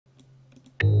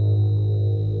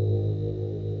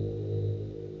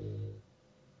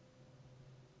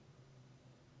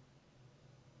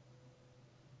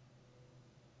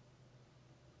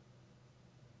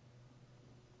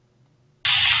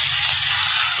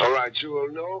All right, you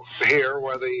will note here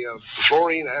where the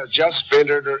fluorine has just been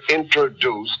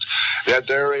introduced that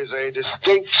there is a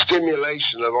distinct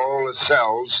stimulation of all the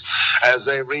cells as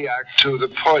they react to the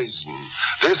poison.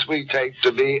 This we take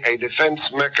to be a defense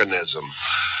mechanism.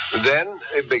 Then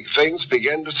things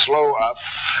begin to slow up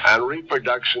and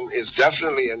reproduction is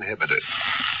definitely inhibited.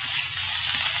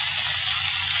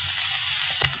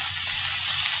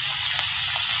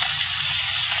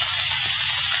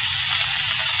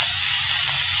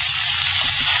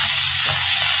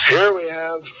 Here we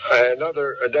have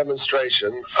another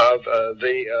demonstration of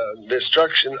the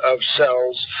destruction of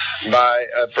cells by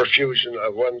a perfusion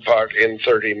of 1 part in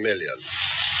 30 million.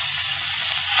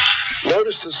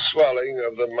 Notice the swelling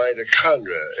of the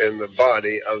mitochondria in the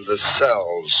body of the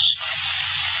cells.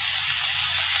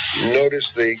 Notice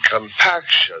the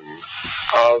compaction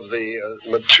of the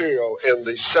material in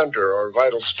the center or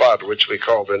vital spot, which we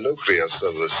call the nucleus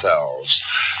of the cells.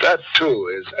 That too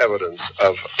is evidence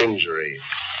of injury.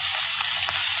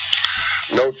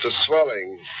 Note the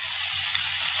swelling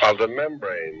of the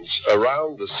membranes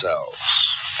around the cells.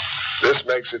 This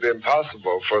makes it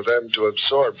impossible for them to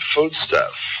absorb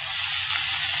foodstuff.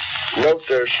 Note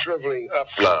they're shriveling up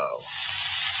now.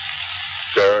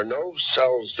 There are no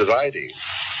cells dividing.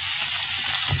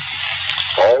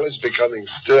 All is becoming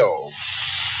still.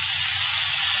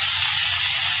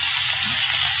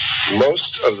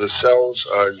 Most of the cells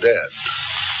are dead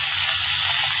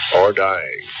or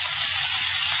dying.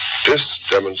 This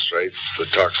demonstrates the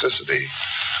toxicity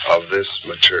of this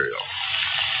material.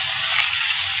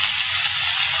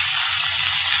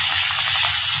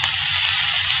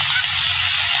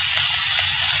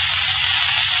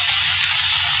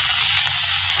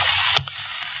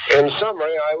 In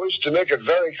summary, I wish to make it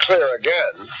very clear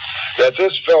again that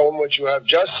this film, which you have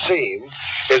just seen,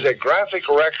 is a graphic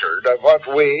record of what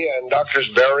we and Drs.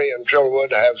 Berry and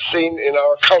Trillwood have seen in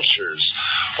our cultures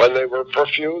when they were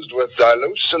perfused with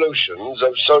dilute solutions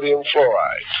of sodium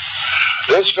fluoride.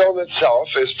 This film itself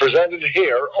is presented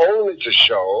here only to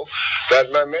show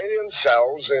that mammalian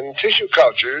cells in tissue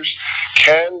cultures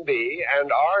can be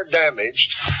and are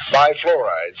damaged by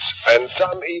fluorides, and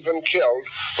some even killed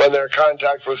when their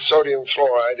contact with sodium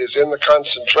fluoride is in the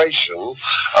concentration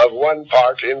of 1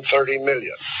 part in 30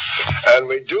 million. And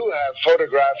we do have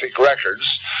photographic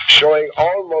records showing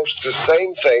almost the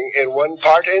same thing in 1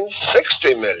 part in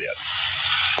 60 million.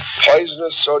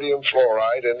 Poisonous sodium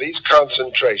fluoride in these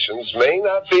concentrations may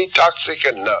not be toxic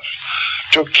enough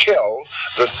to kill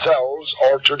the cells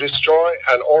or to destroy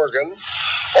an organ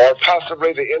or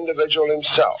possibly the individual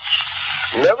himself.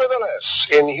 Nevertheless,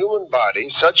 in human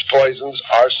bodies, such poisons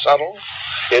are subtle,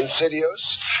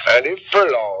 insidious, and if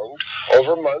prolonged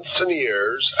over months and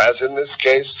years, as in this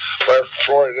case where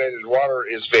fluoridated water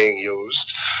is being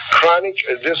used, chronic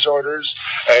disorders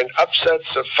and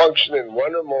upsets of function in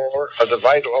 1 or more of the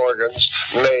vital organs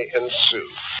may ensue.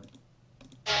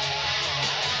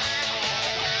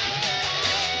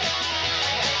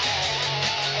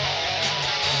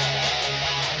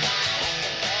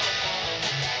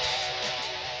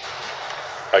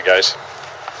 Hi guys,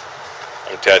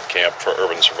 I'm Ted Camp for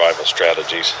Urban Survival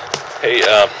Strategies. Hey,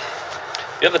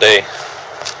 the other day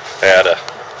I had a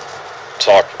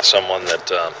talk with someone that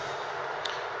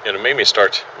made me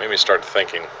start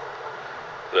thinking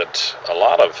that a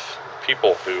lot of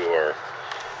people who are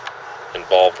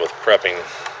involved with prepping,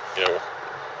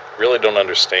 really don't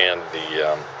understand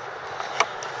the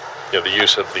the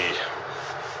use of the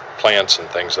plants and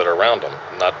things that are around them.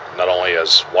 Not only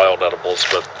as wild edibles,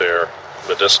 but their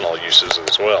medicinal uses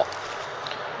as well.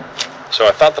 So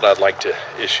I thought that I'd like to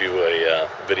issue a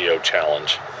video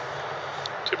challenge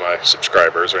to my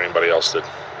subscribers or anybody else that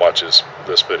watches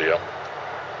this video,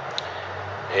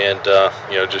 and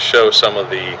just show some of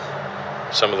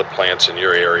the plants in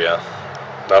your area,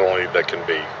 not only that can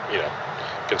be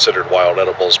considered wild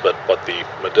edibles, but what the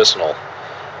medicinal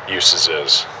uses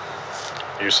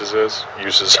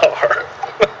are.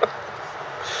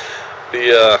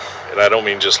 And I don't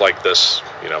mean just like this,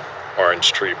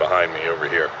 orange tree behind me over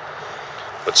here,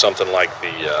 but something like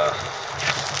the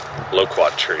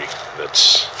loquat tree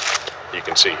that's you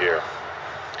can see here.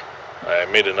 I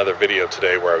made another video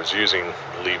today where I was using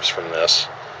leaves from this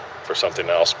for something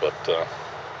else, but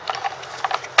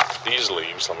these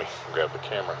leaves, let me grab the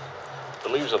camera. The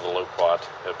leaves of the loquat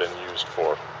have been used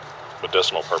for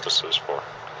medicinal purposes for,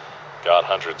 God,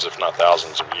 hundreds if not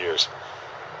thousands of years.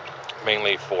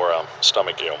 Mainly for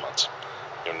stomach ailments,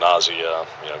 nausea,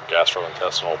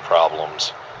 gastrointestinal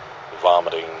problems,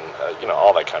 vomiting,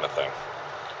 all that kind of thing.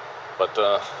 But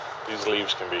these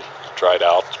leaves can be dried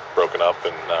out, broken up,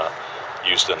 and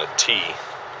used in a tea.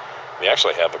 They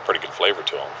actually have a pretty good flavor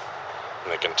to them.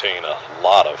 and they contain a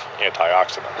lot of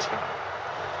antioxidants.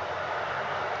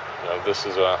 You know,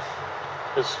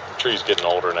 this tree's getting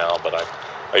older now, but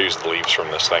I use the leaves from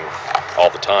this thing all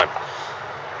the time.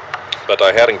 But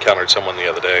I had encountered someone the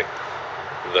other day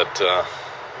that,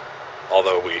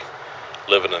 although we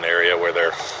live in an area where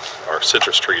there are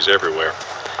citrus trees everywhere,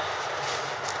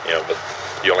 you know, but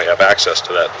you only have access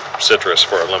to that citrus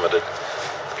for a limited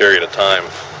period of time,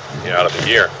 you know, out of the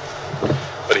year.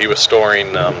 But he was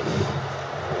storing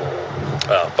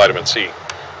vitamin C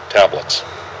tablets,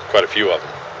 quite a few of them.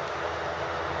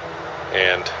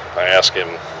 And I asked him,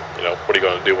 you know, what are you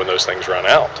going to do when those things run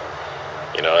out?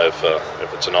 You know, if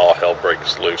it's an all hell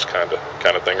breaks loose kind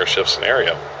of thing or shift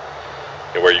scenario,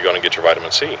 you know, where are you going to get your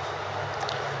vitamin C?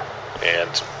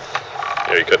 And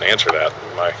you know, he couldn't answer that.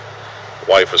 My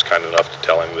wife was kind enough to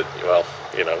tell him that, well,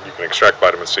 you know, you can extract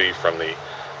vitamin C from the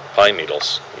pine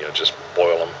needles. You know, just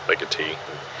boil them, make a tea.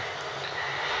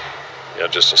 You know,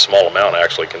 just a small amount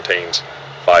actually contains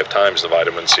 5 times the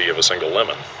vitamin C of a single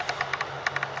lemon.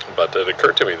 But it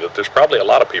occurred to me that there's probably a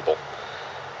lot of people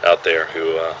out there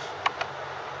who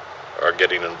are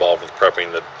getting involved with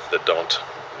prepping that don't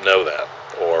know that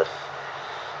or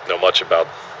know much about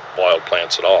wild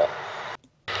plants at all.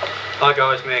 Hi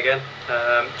guys, me again.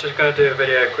 Just going to do a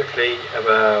video quickly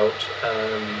about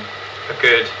a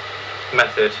good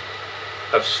method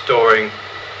of storing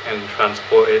and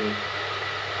transporting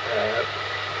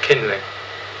kindling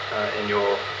in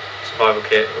your survival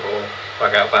kit or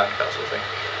like Outback, that sort of thing.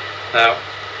 Now,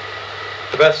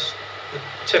 the best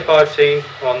tip I've seen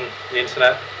on the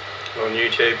internet or on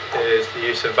YouTube is the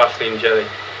use of vaseline jelly,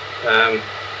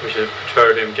 which is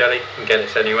petroleum jelly. You can get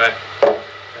this anywhere.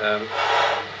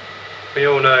 We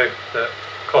all know that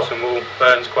cotton wool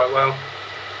burns quite well,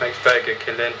 makes very good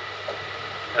kindling.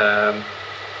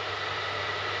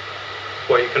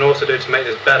 What you can also do to make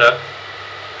this better,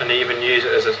 and even use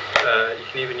it as a, you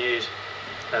can even use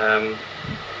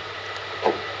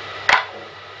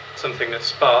something that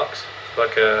sparks,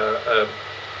 like a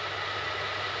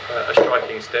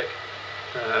striking stick.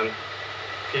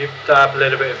 If you dab a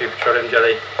little bit of your petroleum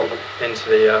jelly into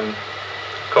the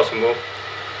cotton wool,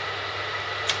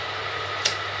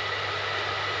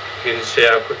 you can see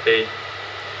how quickly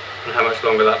and how much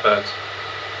longer that burns.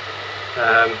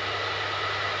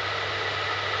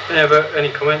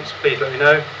 Any comments, please let me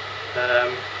know.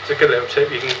 It's a good little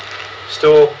tip. You can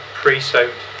store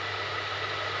pre-soaked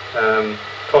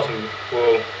cotton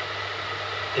wool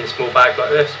in a small bag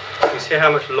like this. You can see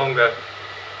how much longer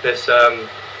this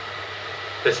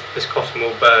this cotton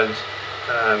wool burns.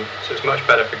 So it's much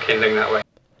better for kindling that way.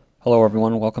 Hello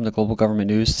everyone, welcome to Global Government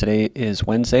News. Today is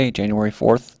Wednesday, January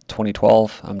 4th,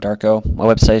 2012. I'm Darko. My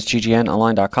website is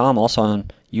ggnonline.com. Also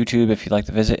on YouTube, if you'd like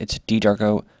to visit, it's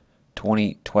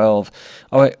ddarko2012.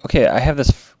 Okay, I have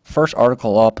this first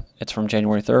article up. It's from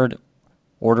January 3rd.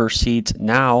 Order seeds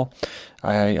now.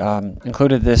 I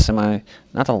included this in my,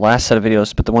 not the last set of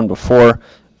videos, but the one before,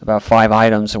 about 5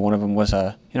 items, and one of them was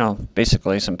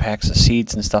basically some packs of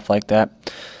seeds and stuff like that.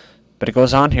 But it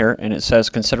goes on here and it says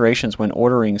considerations when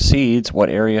ordering seeds. What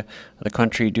area of the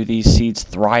country do these seeds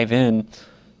thrive in? It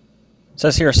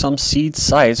says here some seed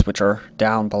sites, which are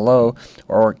down below,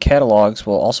 or catalogs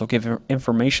will also give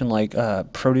information like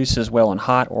produces well in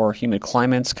hot or humid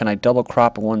climates. Can I double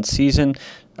crop in one season?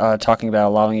 Talking about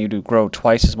allowing you to grow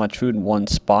twice as much food in one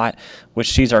spot.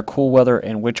 Which seeds are cool weather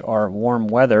and which are warm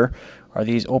weather? Are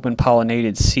these open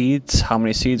pollinated seeds? How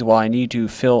many seeds will I need to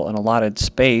fill an allotted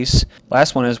space?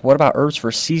 Last one is, what about herbs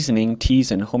for seasoning,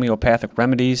 teas, and homeopathic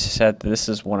remedies? He said this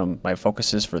is one of my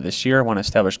focuses for this year. I want to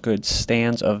establish good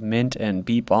stands of mint and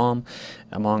bee balm,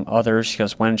 among others. He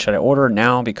goes, when should I order?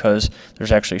 Now, because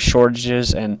there's actually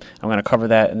shortages, and I'm going to cover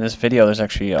that in this video. There's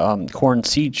actually a corn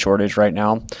seed shortage right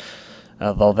now.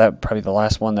 Although that probably the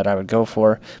last one that I would go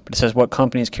for. But it says what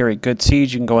companies carry good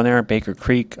seeds. You can go in there, Baker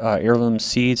Creek, Heirloom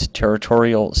Seeds,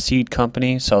 Territorial Seed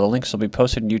Company. So the links will be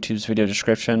posted in YouTube's video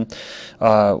description.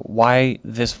 Why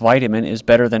this vitamin is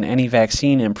better than any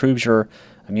vaccine and improves your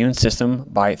immune system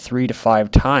by 3 to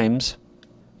 5 times.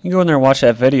 You can go in there and watch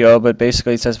that video, but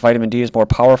basically it says vitamin D is more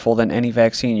powerful than any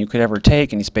vaccine you could ever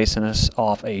take, and he's basing this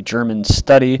off a German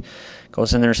study.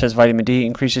 Goes in there and says vitamin D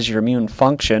increases your immune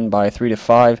function by 3 to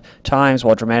 5 times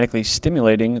while dramatically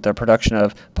stimulating the production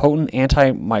of potent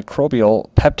antimicrobial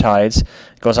peptides.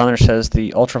 Goes on there and says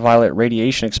the ultraviolet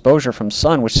radiation exposure from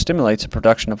sun, which stimulates the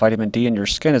production of vitamin D in your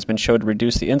skin, has been shown to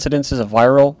reduce the incidences of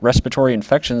viral respiratory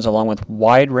infections along with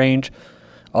wide range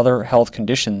other health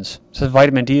conditions. It says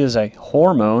vitamin D is a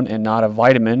hormone and not a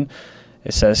vitamin.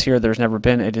 It says here there's never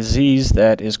been a disease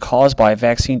that is caused by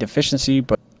vaccine deficiency,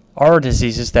 but are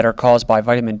diseases that are caused by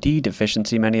vitamin D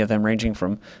deficiency, many of them ranging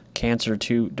from cancer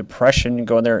to depression. You can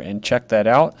go in there and check that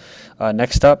out.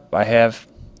 Next up, I have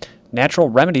natural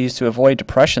remedies to avoid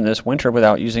depression this winter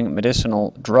without using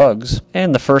medicinal drugs.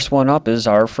 And the first one up is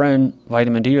our friend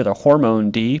vitamin D, or the hormone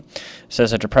D. It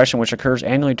says that depression which occurs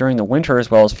annually during the winter,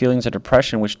 as well as feelings of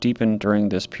depression which deepen during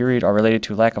this period, are related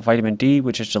to lack of vitamin D,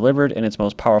 which is delivered in its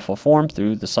most powerful form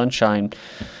through the sunshine.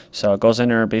 So it goes in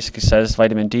there and basically says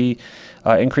vitamin D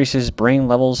increases brain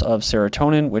levels of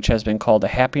serotonin, which has been called the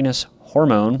happiness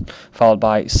hormone, followed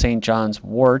by St. John's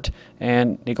wort,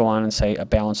 and they go on and say a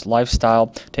balanced lifestyle.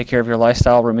 Take care of your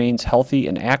lifestyle, remains healthy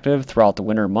and active throughout the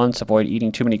winter months. Avoid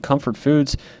eating too many comfort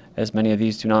foods, as many of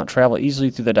these do not travel easily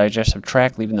through the digestive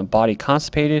tract, leaving the body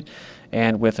constipated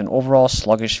and with an overall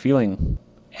sluggish feeling.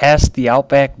 Ask the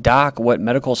Outback Doc what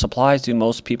medical supplies do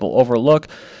most people overlook,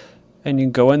 and you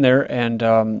can go in there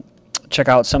and check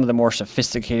out some of the more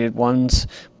sophisticated ones,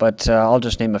 but I'll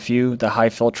just name a few. The high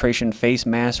filtration face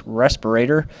mask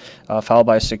respirator, followed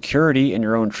by security in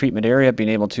your own treatment area. Being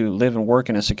able to live and work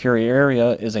in a secure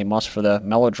area is a must for the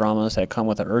melodramas that come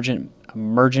with an urgent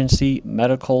emergency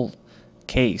medical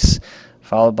case.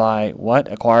 Followed by what?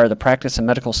 Acquire the practice and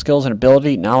medical skills and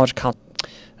ability, knowledge,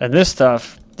 and this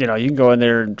stuff, you know, you can go in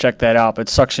there and check that out. But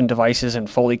suction devices and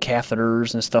Foley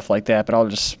catheters and stuff like that. But I'll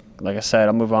just, like I said,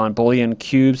 I'll move on. Bouillon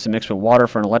cubes to mix with water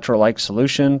for an electrolyte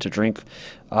solution to drink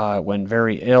when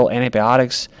very ill.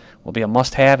 Antibiotics will be a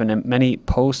must-have in many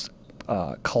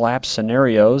post-collapse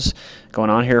scenarios.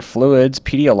 Going on here, fluids.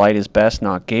 Pedialyte is best,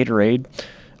 not Gatorade.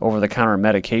 Over-the-counter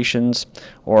medications,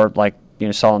 or like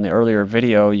you saw in the earlier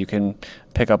video, you can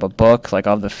pick up a book like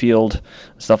Of the Field,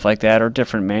 stuff like that, or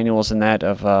different manuals in that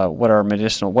of what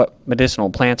medicinal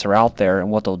plants are out there and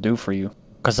what they'll do for you.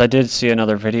 Because I did see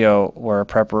another video where a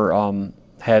prepper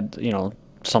had, you know,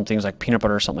 some things like peanut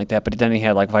butter or something like that, but then he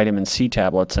had like vitamin C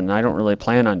tablets, and I don't really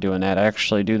plan on doing that. I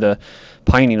actually do the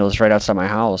pine needles right outside my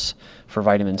house for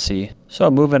vitamin C. So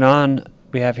moving on,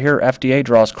 we have here FDA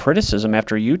draws criticism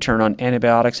after U-turn on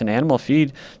antibiotics in animal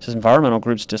feed. Says environmental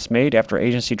groups dismayed after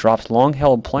agency drops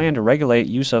long-held plan to regulate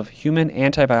use of human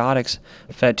antibiotics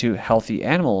fed to healthy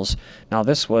animals. Now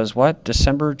this was what,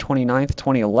 December 29th,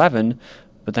 2011.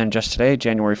 But then just today,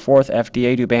 January 4th,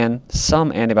 FDA to ban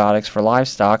some antibiotics for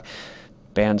livestock,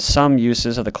 banned some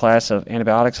uses of the class of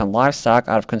antibiotics on livestock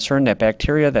out of concern that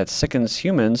bacteria that sickens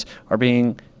humans are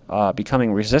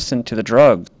becoming resistant to the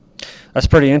drug. That's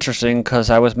pretty interesting, because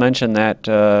I was mentioned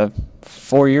that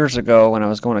 4 years ago when I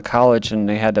was going to college, and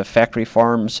they had the factory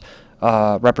farms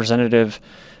representative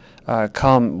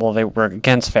come. Well, they were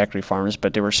against factory farms,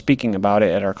 but they were speaking about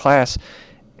it at our class.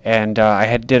 And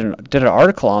I did an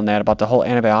article on that about the whole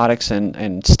antibiotics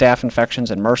and staph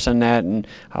infections and MRSA and that, and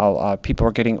how people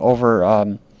were getting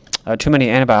over too many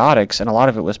antibiotics, and a lot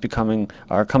of it was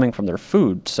coming from their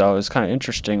food. So it's kind of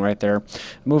interesting right there.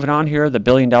 Moving on here, the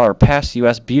billion-dollar pest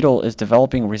U.S. beetle is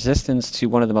developing resistance to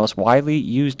one of the most widely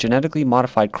used genetically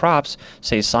modified crops,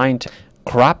 say scientists.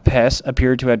 Crop pests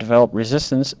appear to have developed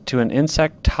resistance to an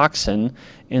insect toxin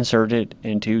inserted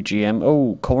into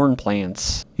GMO corn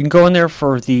plants. You can go in there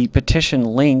for the petition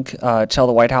link, tell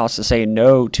the White House to say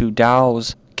no to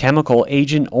Dow's chemical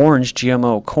Agent Orange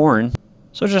GMO corn.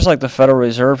 So just like the Federal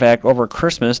Reserve Act, over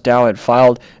Christmas, Dow had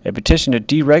filed a petition to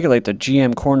deregulate the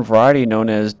GM corn variety known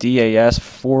as DAS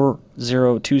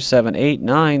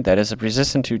 402789 that is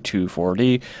resistant to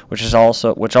 2,4-D,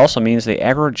 which also means the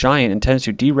agro-giant intends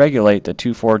to deregulate the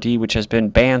 2,4-D, which has been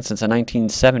banned since the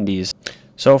 1970s.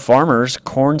 So farmers,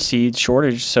 corn seed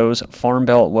shortage sows Farm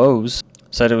Belt woes,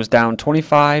 said it was down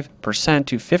 25%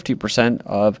 to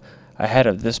 50% ahead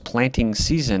of this planting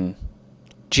season.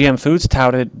 GM Foods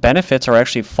touted benefits are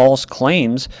actually false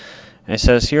claims. And it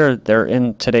says here they're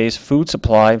in today's food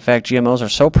supply. In fact, GMOs are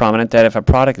so prominent that if a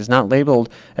product is not labeled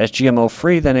as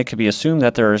GMO-free, then it could be assumed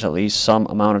that there is at least some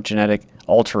amount of genetic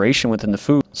alteration within the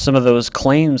food. Some of those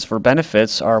claims for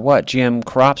benefits are what? GM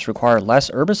crops require less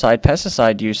herbicide,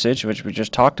 pesticide usage, which we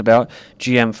just talked about.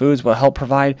 GM foods will help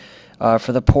provide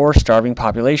for the poor, starving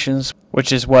populations,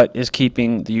 which is what is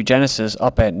keeping the eugenicists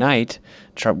up at night,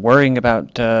 worrying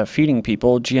about feeding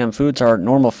people. GM foods are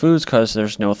normal foods because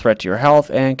there's no threat to your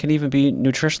health and can even be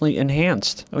nutritionally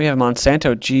enhanced. We have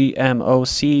Monsanto GMO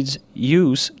seeds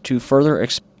use to further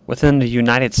within the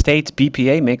United States.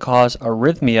 BPA may cause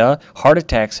arrhythmia, heart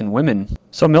attacks in women.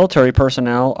 So military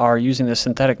personnel are using the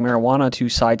synthetic marijuana to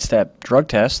sidestep drug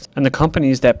tests, and the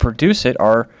companies that produce it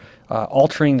are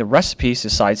altering the recipes to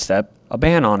sidestep a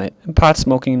ban on it. And pot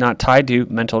smoking not tied to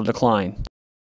mental decline.